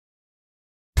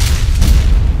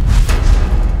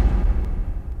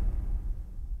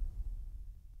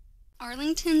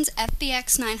Arlington's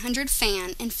FBX 900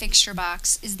 fan and fixture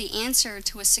box is the answer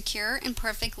to a secure and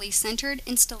perfectly centered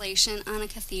installation on a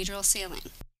cathedral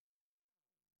ceiling.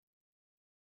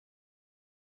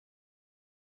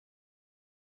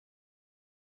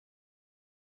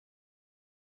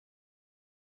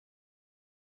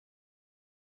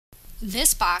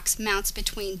 This box mounts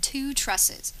between two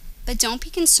trusses, but don't be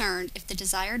concerned if the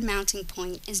desired mounting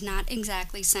point is not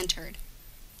exactly centered.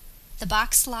 The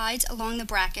box slides along the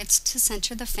brackets to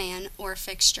center the fan or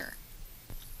fixture.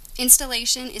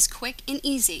 Installation is quick and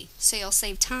easy, so you'll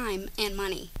save time and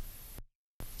money.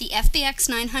 The FBX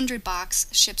 900 box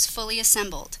ships fully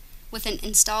assembled, with an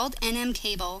installed NM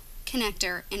cable,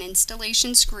 connector, and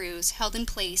installation screws held in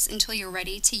place until you're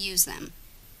ready to use them.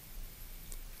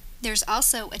 There's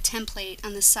also a template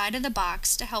on the side of the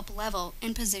box to help level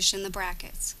and position the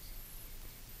brackets.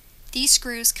 These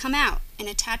screws come out and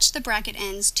attach the bracket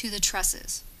ends to the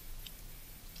trusses.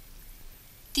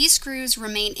 These screws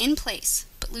remain in place,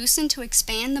 but loosen to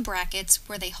expand the brackets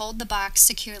where they hold the box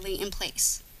securely in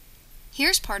place.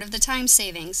 Here's part of the time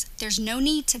savings. There's no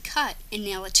need to cut and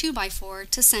nail a 2x4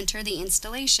 to center the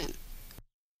installation.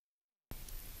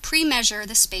 Pre-measure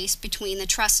the space between the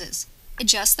trusses.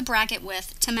 Adjust the bracket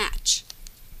width to match.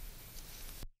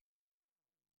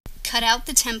 Cut out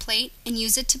the template and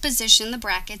use it to position the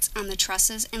brackets on the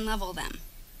trusses and level them.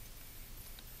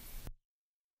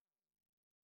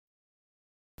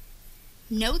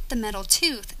 Note the metal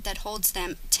tooth that holds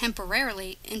them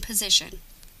temporarily in position.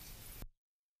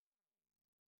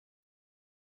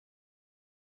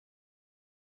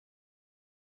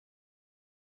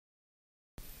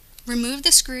 Remove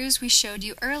the screws we showed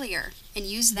you earlier and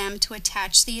use them to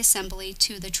attach the assembly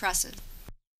to the trusses.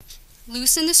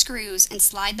 Loosen the screws and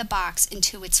slide the box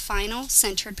into its final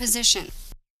centered position.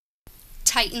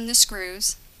 Tighten the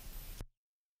screws.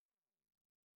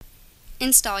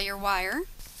 Install your wire,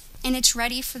 and it's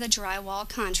ready for the drywall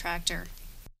contractor.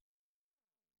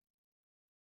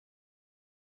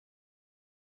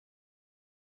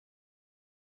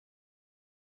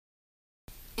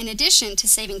 In addition to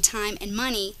saving time and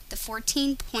money, the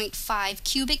 14.5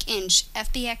 cubic inch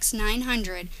FBX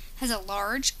 900 has a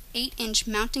large 8-inch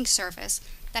mounting surface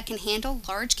that can handle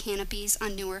large canopies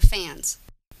on newer fans.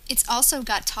 It's also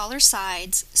got taller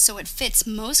sides, so it fits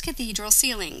most cathedral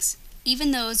ceilings,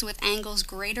 even those with angles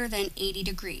greater than 80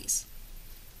 degrees.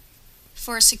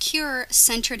 For a secure,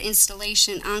 centered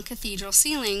installation on cathedral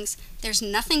ceilings, there's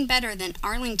nothing better than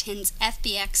Arlington's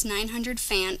FBX 900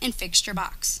 fan and fixture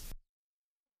box.